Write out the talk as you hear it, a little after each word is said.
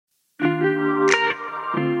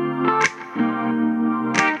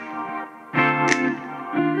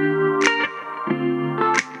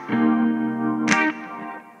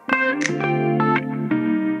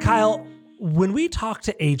talk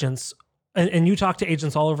to agents, and you talk to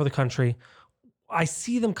agents all over the country, I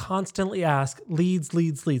see them constantly ask leads.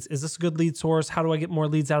 Is this a good lead source? How do I get more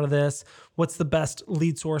leads out of this? What's the best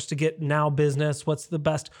lead source to get now business? What's the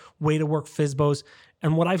best way to work FSBOs?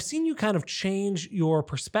 And what I've seen you kind of change your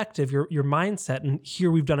perspective, your mindset, and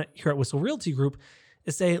here we've done it here at Whissel Realty Group,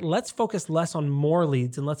 is say, let's focus less on more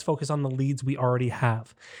leads and let's focus on the leads we already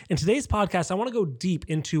have. In today's podcast, I want to go deep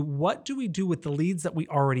into what do we do with the leads that we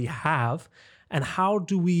already have and how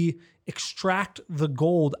do we extract the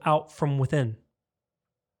gold out from within?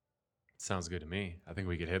 Sounds good to me. I think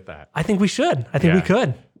we could hit that. I think we should. I think we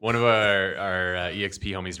could. One of our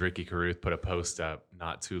EXP homies, Ricky Caruth, put a post up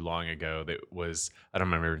not too long ago that was, I don't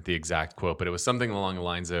remember the exact quote, but it was something along the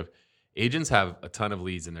lines of, agents have a ton of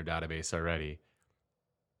leads in their database already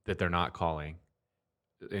that they're not calling.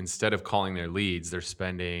 Instead of calling their leads, they're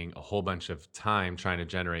spending a whole bunch of time trying to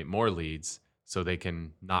generate more leads so they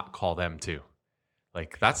can not call them too.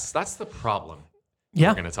 Like that's the problem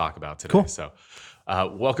we're going to talk about today. Cool. So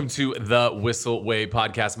welcome to the Whissel Way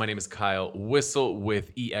podcast. My name is Kyle Whissel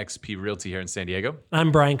with EXP Realty here in San Diego. I'm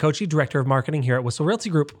Brian Kochi, Director of Marketing here at Whissel Realty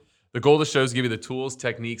Group. The goal of the show is to give you the tools,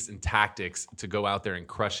 techniques, and tactics to go out there and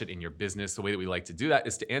crush it in your business. The way that we like to do that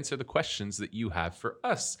is to answer the questions that you have for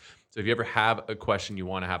us. So if you ever have a question you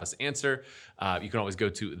want to have us answer, you can always go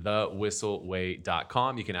to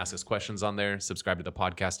thewhisselway.com. You can ask us questions on there, subscribe to the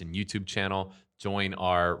podcast and YouTube channel, join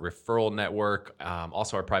our referral network,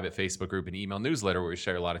 also our private Facebook group and email newsletter where we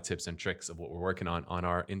share a lot of tips and tricks of what we're working on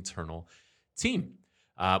our internal team.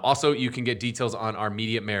 Also, you can get details on our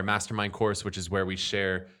Media Mayor Mastermind course, which is where we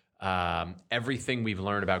share everything we've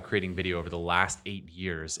learned about creating video over the last 8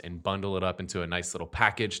 years and bundle it up into a nice little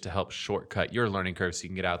package to help shortcut your learning curve so you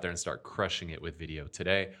can get out there and start crushing it with video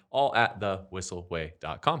today, all at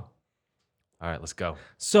thewhisselway.com. All right, let's go.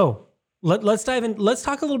 So let's dive in. Let's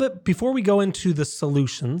talk a little bit before we go into the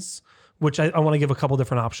solutions, which I want to give a couple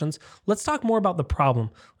different options. Let's talk more about the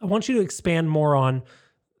problem. I want you to expand more on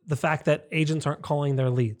the fact that agents aren't calling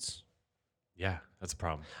their leads. Yeah, that's a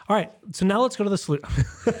problem. All right. So now let's go to the solution.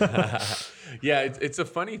 Yeah, it's a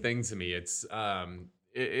funny thing to me. It's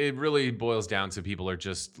it really boils down to people are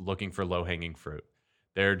just looking for low-hanging fruit.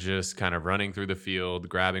 They're just kind of running through the field,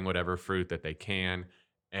 grabbing whatever fruit that they can,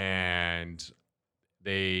 and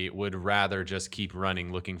they would rather just keep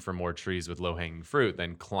running looking for more trees with low-hanging fruit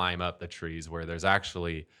than climb up the trees where there's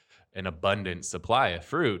actually an abundant supply of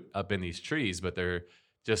fruit up in these trees, but they're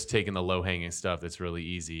just taking the low-hanging stuff that's really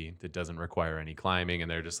easy, that doesn't require any climbing, and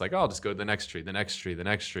they're just like, oh, I'll just go to the next tree,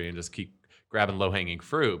 and just keep grabbing low-hanging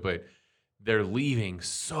fruit. But they're leaving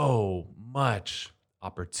so much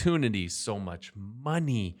opportunity, so much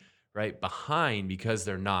money right behind because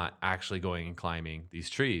they're not actually going and climbing these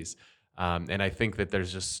trees. And I think that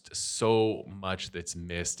there's just so much that's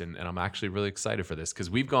missed, and I'm actually really excited for this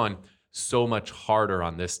because we've gone so much harder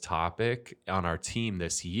on this topic on our team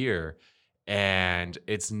this year. And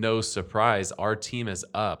it's no surprise our team is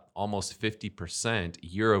up almost 50%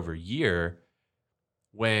 year over year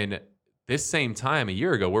when this same time a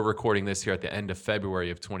year ago, we're recording this here at the end of February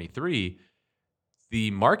of 23, the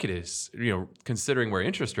market is, considering where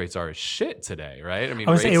interest rates are, is shit today, right? I mean,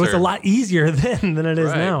 I would say it was a lot easier then than it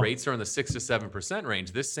is now. Rates are in the 6 to 7%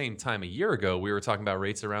 range. This same time a year ago, we were talking about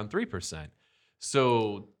rates around 3%.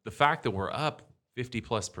 So the fact that we're up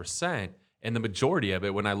 50+%, and the majority of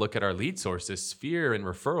it, when I look at our lead sources, Sphere and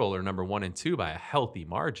Referral are number 1 and 2 by a healthy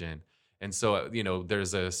margin. And so,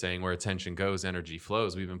 there's a saying where attention goes, energy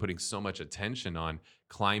flows. We've been putting so much attention on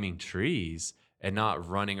climbing trees and not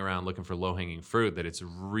running around looking for low-hanging fruit that it's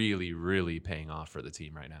really, really paying off for the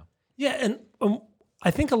team right now. Yeah, and I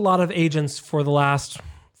think a lot of agents for the last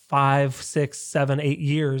 5, 6, 7, 8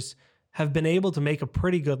 years have been able to make a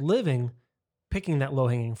pretty good living picking that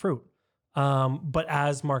low-hanging fruit. But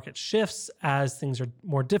as market shifts, as things are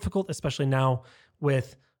more difficult, especially now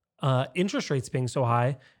with interest rates being so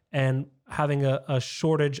high and having a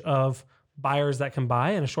shortage of buyers that can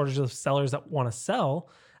buy and a shortage of sellers that want to sell,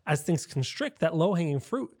 as things constrict that low-hanging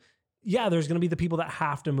fruit, yeah, there's going to be the people that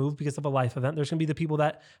have to move because of a life event. There's going to be the people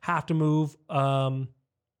that have to move, that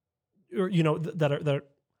are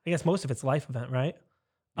I guess most of it's life event, right?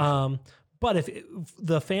 But if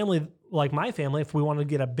the family, like my family, if we wanted to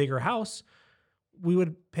get a bigger house, we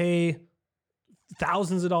would pay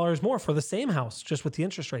thousands of dollars more for the same house just with the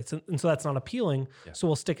interest rates. And so that's not appealing. Yeah. So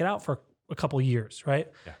we'll stick it out for a couple of years, right?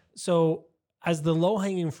 Yeah. So as the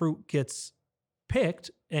low-hanging fruit gets picked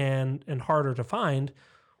and harder to find,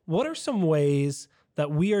 what are some ways that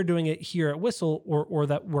we are doing it here at Whissel or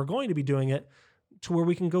that we're going to be doing it to where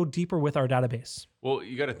we can go deeper with our database? Well,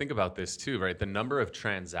 you got to think about this too, right? The number of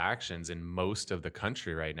transactions in most of the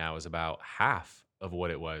country right now is about half of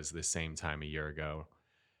what it was the same time a year ago.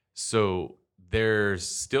 So there's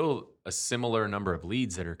still a similar number of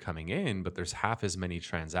leads that are coming in, but there's half as many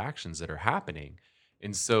transactions that are happening.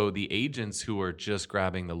 And so the agents who are just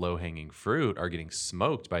grabbing the low hanging fruit are getting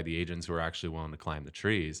smoked by the agents who are actually willing to climb the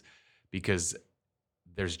trees because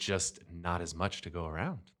there's just not as much to go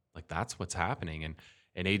around. Like that's what's happening.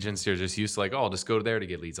 And agents are just used to like, oh, I'll just go there to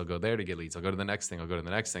get leads. I'll go there to get leads. I'll go to the next thing. I'll go to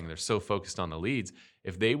the next thing. They're so focused on the leads.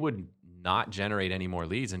 If they would not generate any more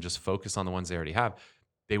leads and just focus on the ones they already have,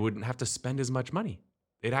 they wouldn't have to spend as much money.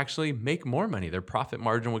 They'd actually make more money. Their profit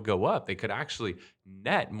margin would go up. They could actually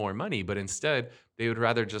net more money, but instead they would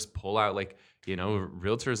rather just pull out like,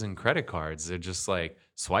 realtors and credit cards. They're just like,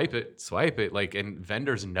 swipe it. Like, and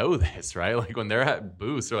vendors know this, right? Like when they're at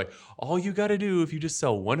booths, they're like, all you got to do, if you just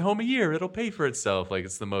sell one home a year, it'll pay for itself. Like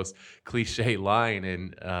it's the most cliche line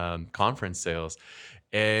in conference sales.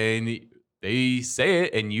 And they say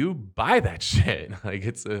it and you buy that shit. Like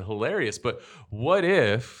it's hilarious. But what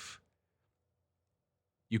if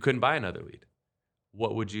you couldn't buy another lead?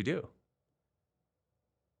 What would you do?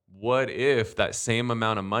 What if that same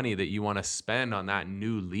amount of money that you want to spend on that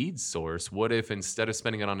new lead source, what if instead of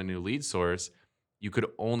spending it on a new lead source, you could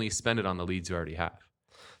only spend it on the leads you already have?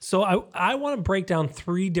 So I want to break down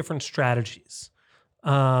 3 different strategies.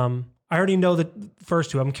 I already know the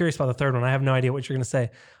first 2. I'm curious about the third one. I have no idea what you're going to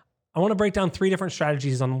say. I want to break down 3 different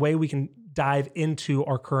strategies on the way we can dive into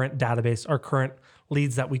our current database, our current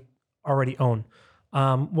leads that we already own.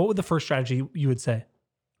 What would the first strategy you would say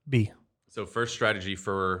be? So first strategy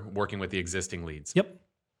for working with the existing leads. Yep.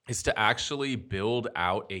 Is to actually build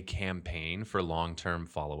out a campaign for long-term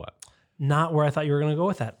follow-up. Not where I thought you were going to go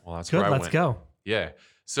with that. Well, that's good. Where I Let's went. Go. Yeah.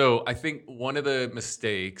 So I think one of the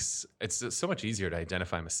mistakes, it's so much easier to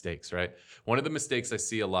identify mistakes, right? One of the mistakes I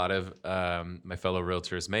see a lot of my fellow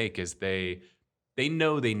realtors make is they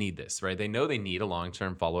know they need this, right? They know they need a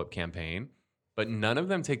long-term follow-up campaign, but none of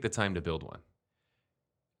them take the time to build one.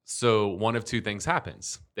 So one of 2 things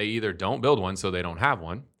happens. They either don't build one, so they don't have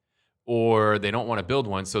one, or they don't want to build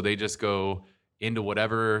one, so they just go into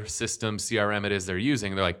whatever system, CRM it is they're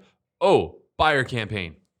using. They're like, oh, buyer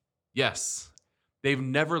campaign. Yes. They've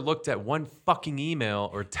never looked at one fucking email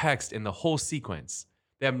or text in the whole sequence.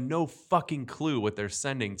 They have no fucking clue what they're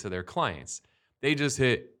sending to their clients. They just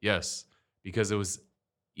hit yes because it was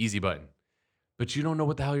easy button. But you don't know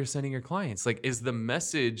what the hell you're sending your clients. Like, is the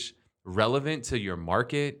message relevant to your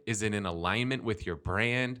market? Is it in alignment with your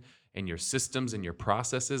brand and your systems and your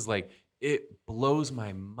processes? Like, it blows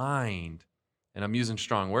my mind. And I'm using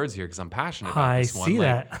strong words here because I'm passionate about this one. I see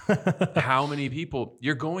like, that. how many people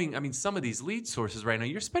you're going, I mean, some of these lead sources right now,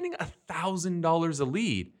 you're spending $1,000 a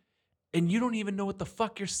lead and you don't even know what the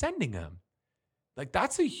fuck you're sending them. Like,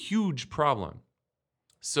 that's a huge problem.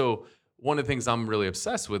 So one of the things I'm really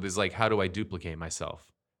obsessed with is like, how do I duplicate myself?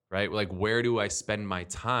 Right? Like, where do I spend my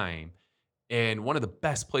time? And one of the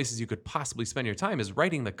best places you could possibly spend your time is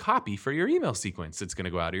writing the copy for your email sequence that's going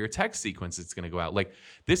to go out, or your text sequence that's going to go out. Like,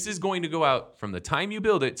 this is going to go out from the time you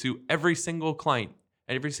build it to every single client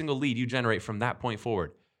and every single lead you generate from that point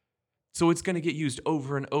forward. So it's going to get used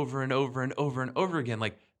over and over and over and over and over again.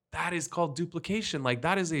 Like, that is called duplication. Like,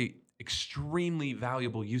 that is a extremely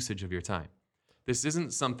valuable usage of your time. This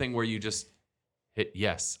isn't something where you just hit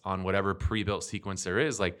yes on whatever pre-built sequence there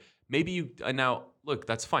is. Like, maybe you now look,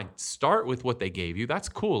 that's fine. Start with what they gave you. That's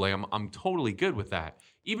cool. Like, I'm totally good with that.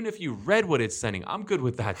 Even if you read what it's sending, I'm good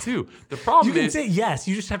with that too. The problem you can is say yes.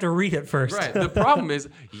 You just have to read it first. Right. The problem is,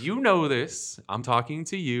 you know this. I'm talking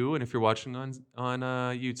to you, and if you're watching on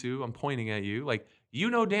YouTube, I'm pointing at you. Like, you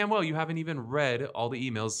know damn well you haven't even read all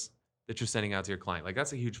the emails that you're sending out to your client. Like,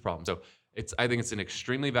 that's a huge problem. So I think it's an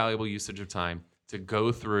extremely valuable usage of time to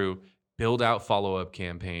go through, build out follow-up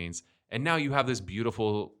campaigns. And now you have this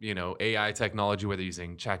beautiful, AI technology, whether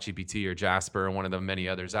using ChatGPT or Jasper or one of the many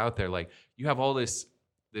others out there. Like, you have all this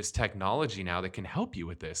technology now that can help you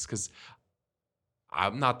with this, because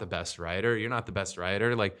I'm not the best writer. You're not the best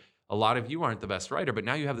writer. Like, a lot of you aren't the best writer, but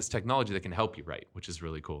now you have this technology that can help you write, which is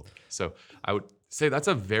really cool. So I would say that's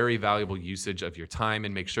a very valuable usage of your time,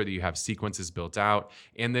 and make sure that you have sequences built out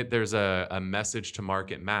and that there's a message to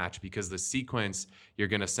market match, because the sequence you're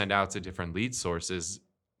going to send out to different lead sources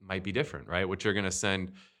might be different, right? What you're going to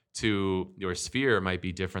send to your sphere might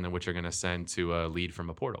be different than what you're going to send to a lead from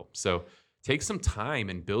a portal. So take some time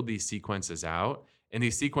and build these sequences out. And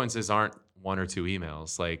these sequences aren't 1 or 2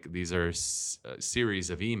 emails. Like, these are a series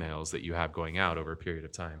of emails that you have going out over a period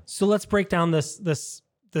of time. So let's break down this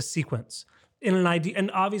sequence in an idea. And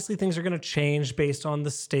obviously things are going to change based on the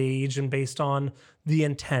stage and based on the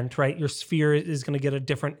intent, right? Your sphere is going to get a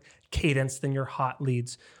different cadence than your hot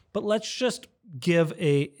leads. But let's just give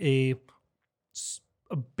a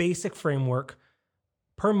a basic framework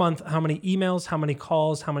per month. How many emails, how many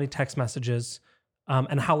calls, how many text messages,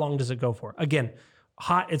 and how long does it go for? Again,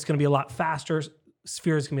 hot, it's going to be a lot faster.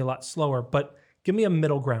 Sphere is going to be a lot slower, but give me a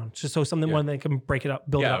middle ground, just so something one that can break it up,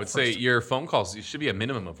 build it up. I would say your phone calls, you should be a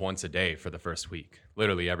minimum of once a day for the first week,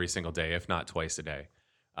 literally every single day, if not twice a day.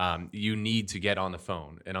 You need to get on the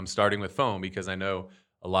phone. And I'm starting with phone because I know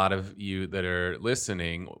a lot of you that are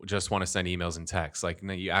listening just want to send emails and texts. Like,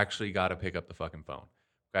 no, you actually got to pick up the fucking phone.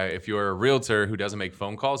 Okay? If you're a realtor who doesn't make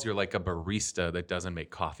phone calls, you're like a barista that doesn't make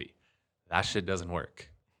coffee. That shit doesn't work.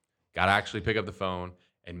 Got to actually pick up the phone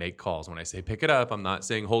and make calls. When I say pick it up, I'm not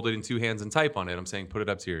saying hold it in two hands and type on it. I'm saying put it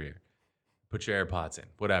up to your ear. Put your AirPods in,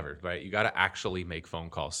 whatever, right? You got to actually make phone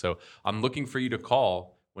calls. So I'm looking for you to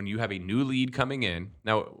call when you have a new lead coming in.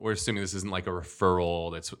 Now, we're assuming this isn't like a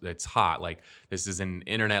referral that's hot. Like, this is an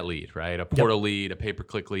internet lead, right? A portal lead, a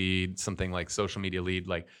pay-per-click lead, something like social media lead.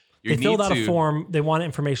 Like, they filled out a form, they want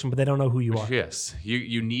information, but they don't know who you are. Yes,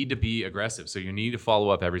 you need to be aggressive. So you need to follow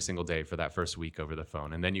up every single day for that first week over the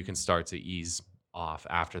phone. And then you can start to ease off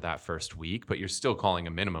after that first week, but you're still calling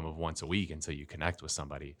a minimum of once a week until you connect with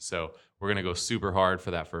somebody. So we're going to go super hard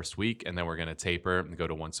for that first week, and then we're going to taper and go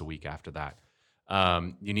to once a week after that.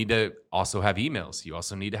 You need to also have emails. You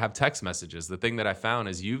also need to have text messages. The thing that I found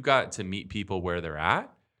is you've got to meet people where they're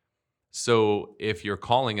at. So if you're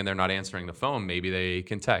calling and they're not answering the phone, maybe they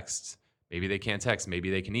can text. Maybe they can't text. Maybe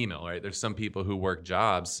they can email, right? There's some people who work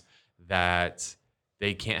jobs that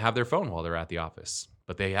they can't have their phone while they're at the office,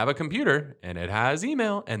 but they have a computer and it has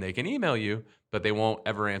email and they can email you, but they won't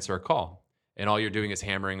ever answer a call. And all you're doing is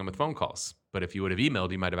hammering them with phone calls. But if you would have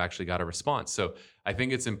emailed, you might have actually got a response. So I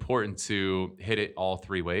think it's important to hit it all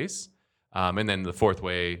three ways. And then the fourth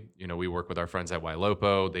way, we work with our friends at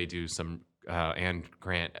Ylopo. They do some, and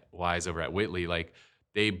Grant Wise over at Whitley, like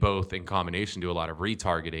they both in combination do a lot of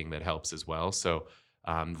retargeting that helps as well. So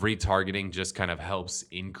retargeting just kind of helps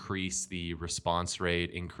increase the response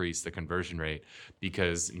rate, increase the conversion rate,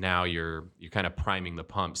 because now you're kind of priming the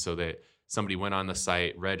pump so that somebody went on the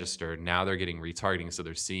site, registered, now they're getting retargeting, so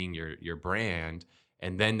they're seeing your brand,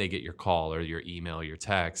 and then they get your call or your email, your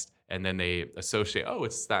text, and then they associate, oh,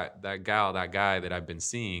 it's that gal, that guy that I've been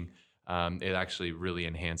seeing. It actually really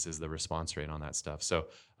enhances the response rate on that stuff. So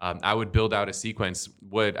I would build out a sequence.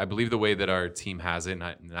 What I believe the way that our team has it,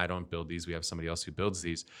 and I don't build these, we have somebody else who builds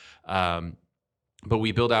these. But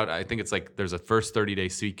we build out, I think it's like there's a first 30-day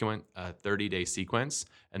sequence.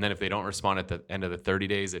 And then if they don't respond at the end of the 30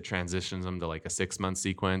 days, it transitions them to like a 6-month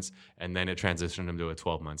sequence. And then it transitions them to a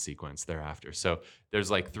 12-month sequence thereafter. So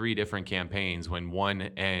there's like 3 different campaigns. When one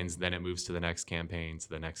ends, then it moves to the next campaign, to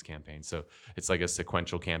the next campaign. So it's like a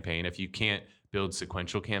sequential campaign. If you can't build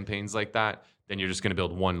sequential campaigns like that, then you're just going to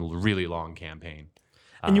build one really long campaign.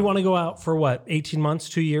 And you want to go out for what, 18 months,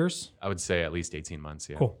 2 years? I would say at least 18 months,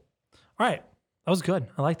 yeah. Cool. All right. That was good.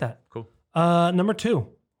 I like that. Cool. Number 2,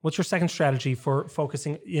 what's your second strategy for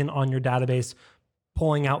focusing in on your database,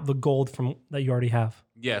 pulling out the gold from that you already have?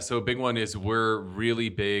 Yeah, so a big one is we're really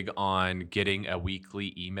big on getting a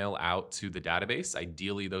weekly email out to the database.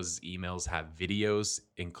 Ideally, those emails have videos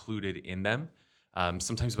included in them.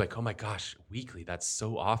 Sometimes you're like, oh my gosh, weekly, that's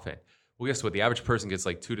so often. Well, guess what? The average person gets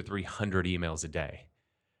like 200 to 300 emails a day.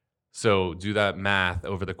 So do that math.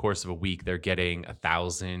 Over the course of a week, they're getting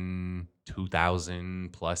 1,000,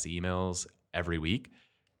 2,000 plus emails every week.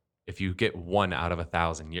 If you get 1 out of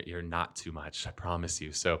 1,000, you're not too much, I promise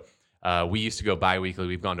you. So we used to go bi-weekly.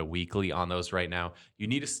 We've gone to weekly on those right now. You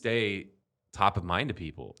need to stay top of mind to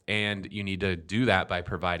people, and you need to do that by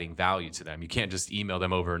providing value to them. You can't just email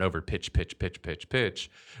them over and over, pitch.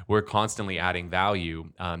 We're constantly adding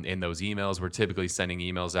value in those emails. We're typically sending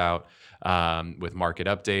emails out with market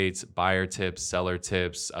updates, buyer tips, seller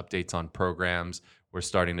tips, updates on programs. We're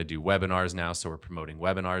starting to do webinars now, so we're promoting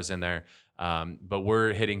webinars in there. But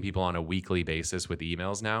we're hitting people on a weekly basis with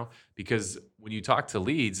emails now, because when you talk to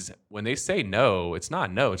leads, when they say no, it's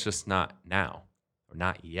not no, it's just not now or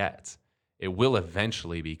not yet. It will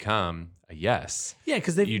eventually become a yes. Yeah,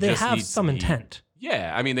 because they have some intent.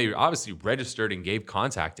 Yeah, I mean, they obviously registered and gave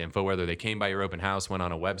contact info, whether they came by your open house, went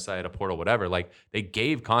on a website, a portal, whatever. Like, they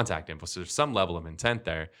gave contact info, so there's some level of intent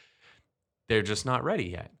there. They're just not ready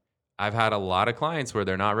yet. I've had a lot of clients where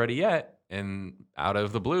they're not ready yet, and out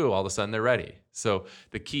of the blue, all of a sudden they're ready. So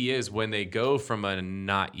the key is when they go from a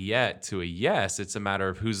not yet to a yes, it's a matter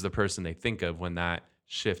of who's the person they think of when that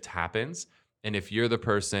shift happens. And if you're the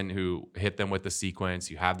person who hit them with the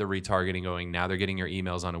sequence, you have the retargeting going, now they're getting your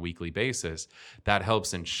emails on a weekly basis, that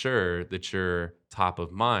helps ensure that you're top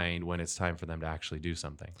of mind when it's time for them to actually do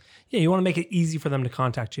something. Yeah, you want to make it easy for them to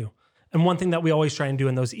contact you. And one thing that we always try and do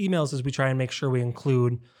in those emails is we try and make sure we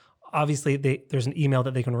include obviously there's an email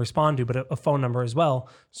that they can respond to, but a phone number as well,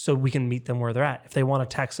 so we can meet them where they're at. If they want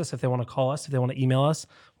to text us, if they want to call us, if they want to email us,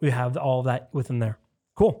 we have all of that within there.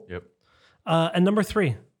 Cool. Yep. And number 3.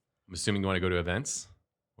 I'm assuming you want to go to events.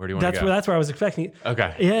 Where do you want to go? That's where I was expecting.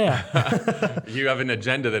 Okay. Yeah. You have an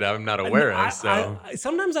agenda that I'm not aware of. So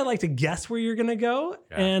sometimes I like to guess where you're going to go.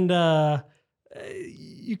 Yeah. And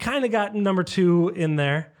you kind of got number 2 in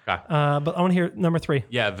there. Okay. But I want to hear number 3.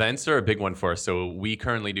 Yeah, events are a big one for us. So we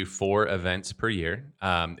currently do 4 events per year.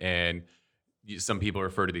 And some people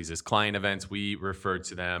refer to these as client events. We refer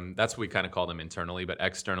to them, that's what we kind of call them internally, but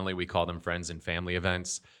externally we call them friends and family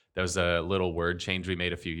events. That was a little word change we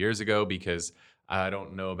made a few years ago because I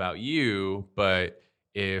don't know about you, but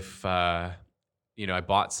if I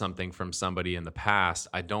bought something from somebody in the past,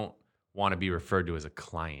 I don't want to be referred to as a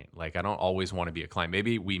client. Like I don't always want to be a client.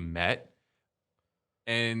 Maybe we met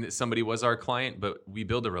and somebody was our client, but we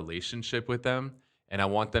build a relationship with them, and I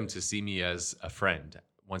want them to see me as a friend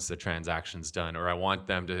once the transaction's done, or I want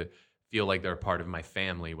them to feel like they're a part of my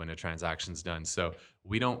family when a transaction's done. So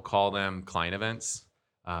we don't call them client events.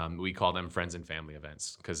 We call them friends and family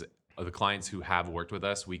events because the clients who have worked with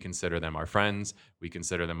us, we consider them our friends. We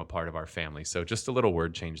consider them a part of our family. So just a little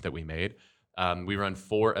word change that we made. We run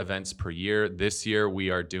 4 events per year. This year,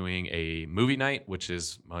 we are doing a movie night, which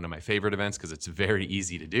is one of my favorite events because it's very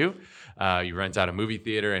easy to do. You rent out a movie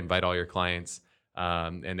theater, invite all your clients,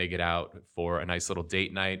 and they get out for a nice little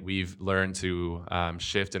date night. We've learned to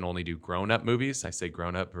shift and only do grown-up movies. I say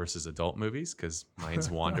grown-up versus adult movies because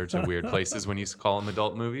minds wander to weird places when you call them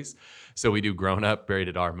adult movies. So we do grown-up,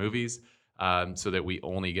 rated R movies. So that we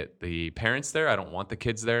only get the parents there. I don't want the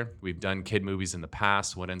kids there. We've done kid movies in the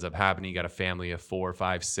past. What ends up happening, you got a family of 4,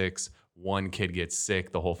 5, 6. One kid gets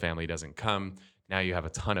sick. The whole family doesn't come. Now you have a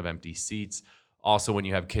ton of empty seats. Also, when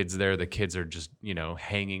you have kids there, the kids are just,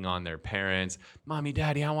 hanging on their parents. Mommy,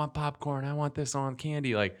 daddy, I want popcorn. I want this, I want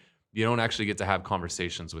candy. Like you don't actually get to have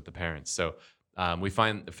conversations with the parents. So we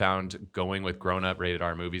found going with grown-up rated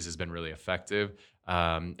R movies has been really effective.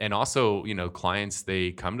 And also, clients,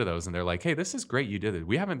 they come to those and they're like, hey, this is great. You did it.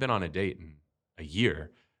 We haven't been on a date in a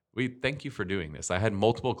year. We thank you for doing this. I had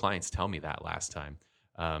multiple clients tell me that last time.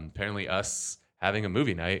 Apparently us having a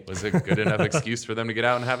movie night was a good enough excuse for them to get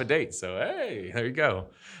out and have a date. So, hey, there you go.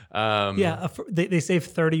 They save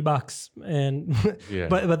 $30 and, Yeah.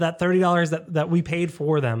 but that $30 that we paid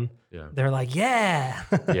for them, Yeah. they're like, yeah.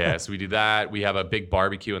 Yeah. So we do that. We have a big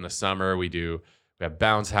barbecue in the summer. We have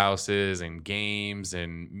bounce houses and games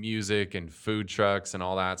and music and food trucks and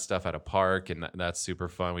all that stuff at a park. And that's super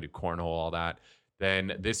fun. We do cornhole, all that.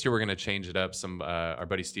 Then this year, we're going to change it up. Our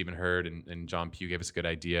buddy Stephen Hurd and John Pugh gave us a good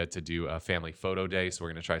idea to do a family photo day. So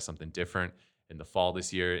we're going to try something different in the fall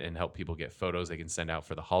this year and help people get photos they can send out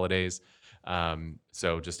for the holidays.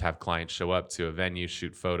 So just have clients show up to a venue,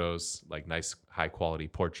 shoot photos, like nice high quality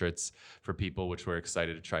portraits for people, which we're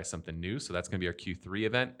excited to try something new. So that's going to be our Q3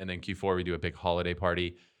 event. And then Q4, we do a big holiday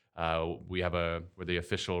party. We're the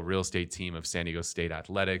official real estate team of San Diego State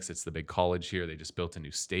Athletics. It's the big college here. They just built a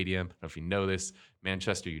new stadium. I don't know if you know this.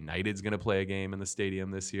 Manchester United's going to play a game in the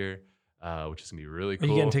stadium this year, which is going to be really cool.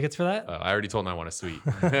 Are you getting tickets for that? I already told them I want a suite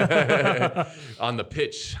on the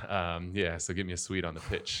pitch. So give me a suite on the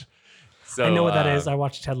pitch. So, I know what that is. I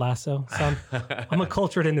watched Ted Lasso. So I'm a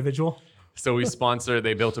cultured individual. So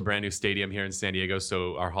they built a brand new stadium here in San Diego.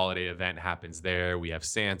 So our holiday event happens there. We have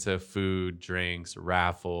Santa, food, drinks,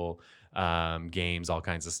 raffle, games, all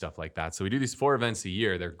kinds of stuff like that. So we do these 4 events a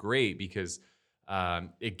year. They're great because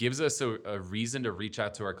it gives us a reason to reach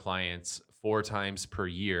out to our clients 4 times per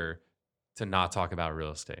year to not talk about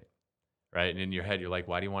real estate, right? And in your head, you're like,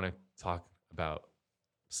 why do you want to talk about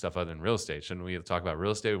stuff other than real estate? Shouldn't we talk about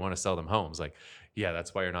real estate? We want to sell them homes. Like, yeah,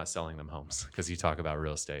 that's why you're not selling them homes, because you talk about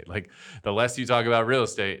real estate. Like the less you talk about real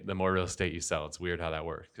estate, the more real estate you sell. It's weird how that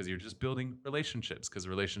works because you're just building relationships, because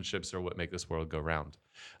relationships are what make this world go round.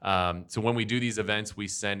 So when we do these events, we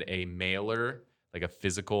send a mailer, like a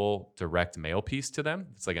physical direct mail piece to them.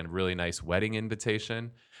 It's like a really nice wedding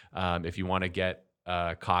invitation. If you want to get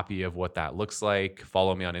a copy of what that looks like,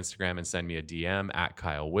 follow me on Instagram and send me a DM at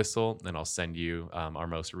Kyle Whissel, and I'll send you our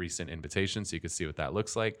most recent invitation so you can see what that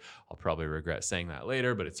looks like. I'll probably regret saying that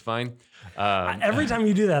later, but it's fine. Every time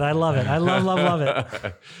you do that, I love it. I love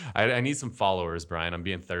it. I need some followers, Brian. I'm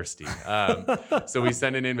being thirsty. So we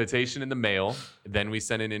send an invitation in the mail, then we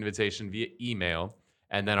send an invitation via email,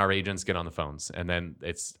 and then our agents get on the phones. And then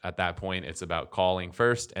it's at that point, it's about calling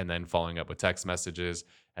first and then following up with text messages,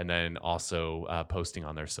 and then also posting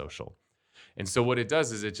on their social. And so what it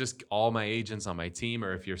does is it just, all my agents on my team,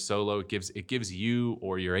 or if you're solo, it gives you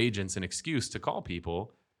or your agents an excuse to call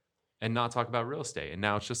people and not talk about real estate. And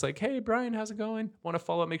now it's just like, hey, Brian, how's it going? Want to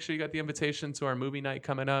follow up? Make sure you got the invitation to our movie night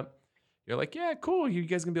coming up. You're like, yeah, cool. You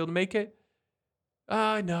guys gonna be able to make it?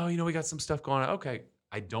 No, we got some stuff going on. Okay.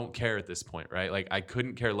 I don't care at this point, right? Like I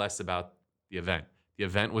couldn't care less about the event. The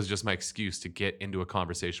event was just my excuse to get into a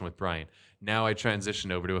conversation with Brian. Now I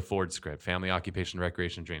transition over to a Ford script, family, occupation,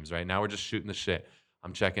 recreation, dreams, right? Now we're just shooting the shit.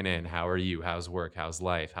 I'm checking in. How are you? How's work? How's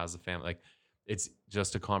life? How's the family? Like it's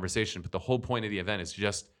just a conversation. But the whole point of the event is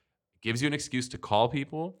just gives you an excuse to call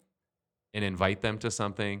people and invite them to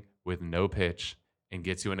something with no pitch and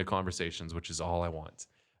gets you into conversations, which is all I want.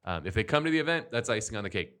 If they come to the event, that's icing on the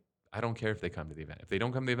cake. I don't care if they come to the event. If they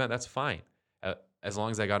don't come to the event, that's fine, as long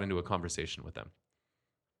as I got into a conversation with them.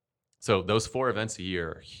 So those 4 events a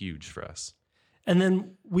year are huge for us. And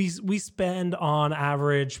then we spend on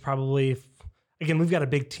average probably, again, we've got a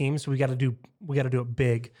big team, so we got to do it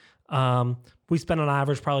big. We spend on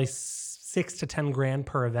average probably 6 to 10 grand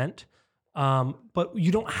per event. But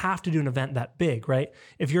you don't have to do an event that big, right?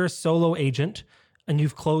 If you're a solo agent and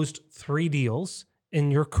you've closed 3 deals in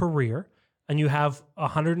your career and you have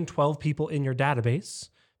 112 people in your database,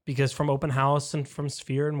 because from Open House and from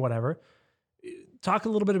Sphere and whatever, talk a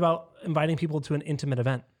little bit about inviting people to an intimate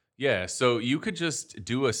event. Yeah, so you could just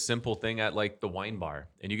do a simple thing at like the wine bar,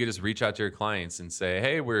 and you could just reach out to your clients and say,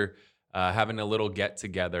 hey, we're having a little get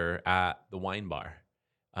together at the wine bar.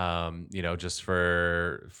 Just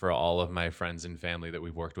for all of my friends and family that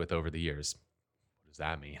we've worked with over the years. What does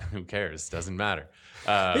that mean? Who cares? Doesn't matter.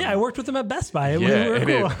 I worked with them at Best Buy. Yeah, we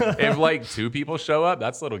were cool. if like 2 people show up,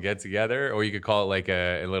 that's a little get together, or you could call it like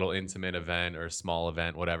a little intimate event or a small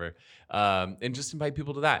event, whatever. And just invite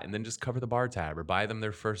people to that, and then just cover the bar tab or buy them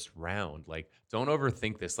their first round. Like, don't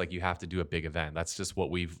overthink this. Like you have to do a big event. That's just what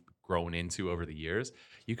we've grown into over the years.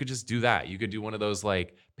 You could just do that. You could do one of those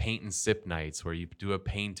like paint and sip nights where you do a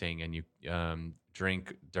painting and you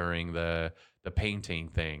drink during the painting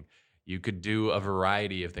thing. You could do a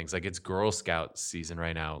variety of things. Like it's Girl Scout season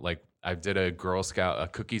right now. Like I did a Girl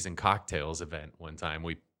Scout cookies and cocktails event one time.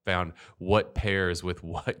 We found what pairs with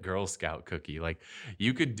what Girl Scout cookie. Like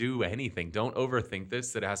you could do anything. Don't overthink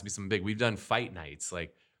this, that it has to be something big. We've done fight nights.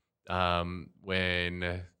 Like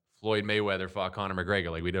when Floyd Mayweather fought Conor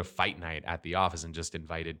McGregor, like we did a fight night at the office and just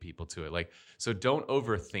invited people to it. Like, so don't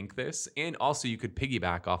overthink this. And also you could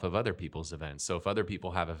piggyback off of other people's events. So if other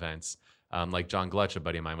people have events, like John Glutch, a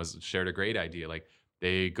buddy of mine, shared a great idea. Like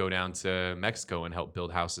they go down to Mexico and help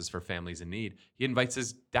build houses for families in need. He invites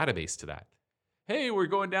his database to that. Hey, we're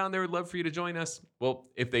going down there. We'd love for you to join us. Well,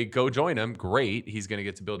 if they go join him, great. He's going to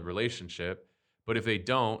get to build a relationship. But if they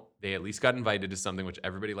don't, they at least got invited to something, which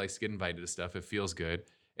everybody likes to get invited to stuff. It feels good.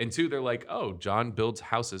 And 2, they're like, oh, John builds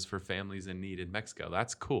houses for families in need in Mexico.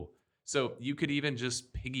 That's cool. So you could even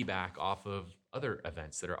just piggyback off of other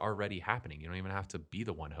events that are already happening. You don't even have to be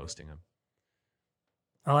the one hosting them.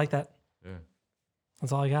 I like that. Yeah.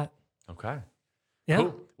 That's all I got. Okay. Yeah.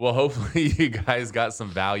 Cool. Well, hopefully you guys got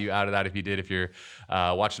some value out of that. If you did, if you're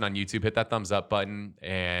watching on YouTube, hit that thumbs up button.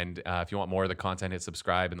 And if you want more of the content, hit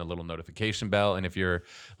subscribe and the little notification bell. And if you're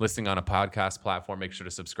listening on a podcast platform, make sure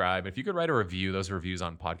to subscribe. If you could write a review, those reviews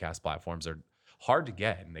on podcast platforms are hard to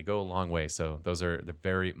get and they go a long way. So they're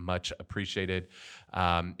very much appreciated.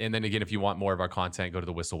 And then again, if you want more of our content, go to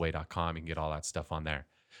thewhisselway.com. You can get all that stuff on there.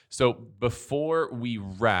 So before we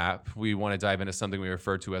wrap, we want to dive into something we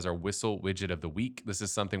refer to as our Whissel widget of the week. This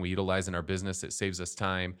is something we utilize in our business. It saves us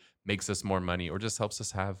time, makes us more money, or just helps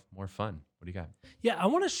us have more fun. What do you got? Yeah, I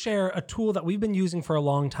want to share a tool that we've been using for a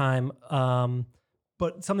long time,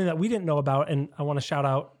 but something that we didn't know about, and I want to shout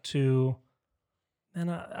out to.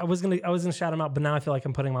 And I was gonna shout him out, but now I feel like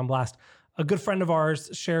I'm putting him on blast. A good friend of ours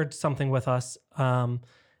shared something with us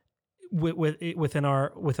within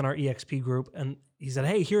our EXP group, and he said,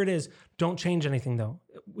 "Hey, here it is. Don't change anything, though."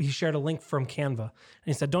 He shared a link from Canva, and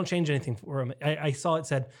he said, "Don't change anything for him." I saw it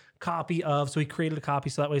said "copy of," so he created a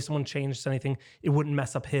copy so that way if someone changed anything, it wouldn't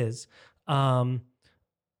mess up his. But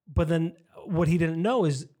then what he didn't know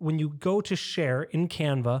is when you go to share in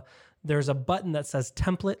Canva, there's a button that says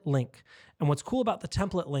template link. And what's cool about the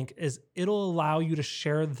template link is it'll allow you to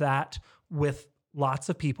share that with lots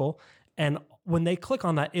of people. And when they click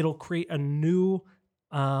on that, it'll create a new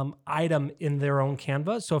item in their own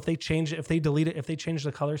Canva. So if they change it, if they delete it, if they change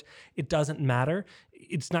the colors, it doesn't matter.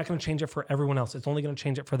 It's not going to change it for everyone else. It's only going to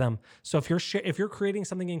change it for them. So if you're creating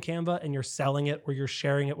something in Canva and you're selling it or you're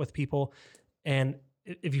sharing it with people, and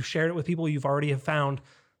if you shared it with people you've already have found,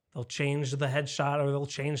 they'll change the headshot or they'll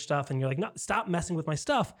change stuff, and you're like, no, stop messing with my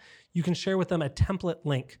stuff. You can share with them a template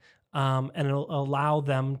link, and it'll allow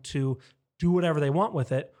them to do whatever they want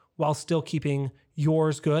with it while still keeping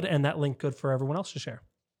yours good and that link good for everyone else to share.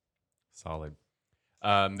 Solid.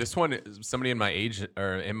 This one, somebody in my agent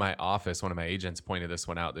or in my office, one of my agents pointed this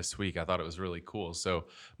one out this week. I thought it was really cool. So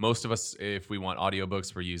most of us, if we want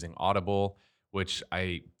audiobooks, we're using Audible, which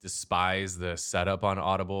I despise the setup on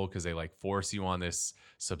Audible because they like force you on this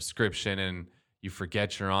subscription and you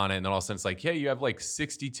forget you're on it. And then all of a sudden it's like, yeah, you have like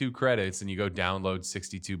 62 credits and you go download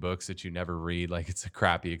 62 books that you never read. Like it's a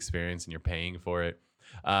crappy experience and you're paying for it.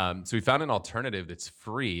 So we found an alternative that's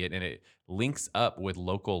free and it links up with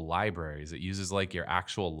local libraries. It uses like your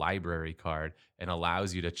actual library card and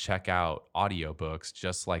allows you to check out audiobooks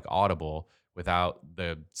just like Audible without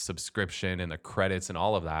the subscription and the credits and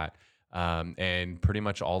all of that. And pretty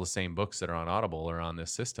much all the same books that are on Audible are on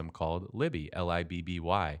this system called Libby, Libby.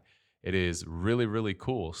 It is really, really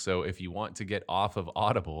cool. So if you want to get off of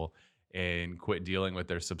Audible and quit dealing with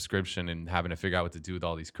their subscription and having to figure out what to do with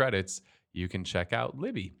all these credits, you can check out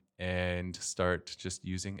Libby and start just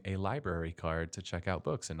using a library card to check out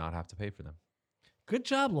books and not have to pay for them. Good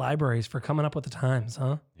job, libraries, for coming up with the times,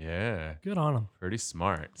 huh? Yeah. Good on them. Pretty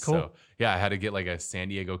smart. Cool. So, yeah, I had to get like a San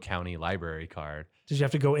Diego County library card. Did you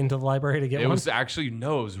have to go into the library to get It one? was actually,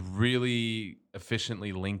 no, it was really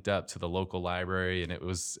efficiently linked up to the local library, and it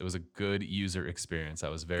was a good user experience. I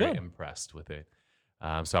was very Good. impressed with it.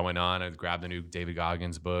 So I went on and grabbed the new David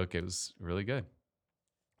Goggins book. It was really good.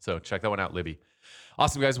 So check that one out, Libby.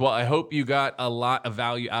 Awesome, guys. Well, I hope you got a lot of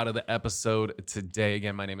value out of the episode today.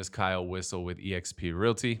 Again, my name is Kyle Whissel with eXp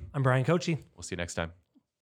Realty. I'm Brian Kochi. We'll see you next time.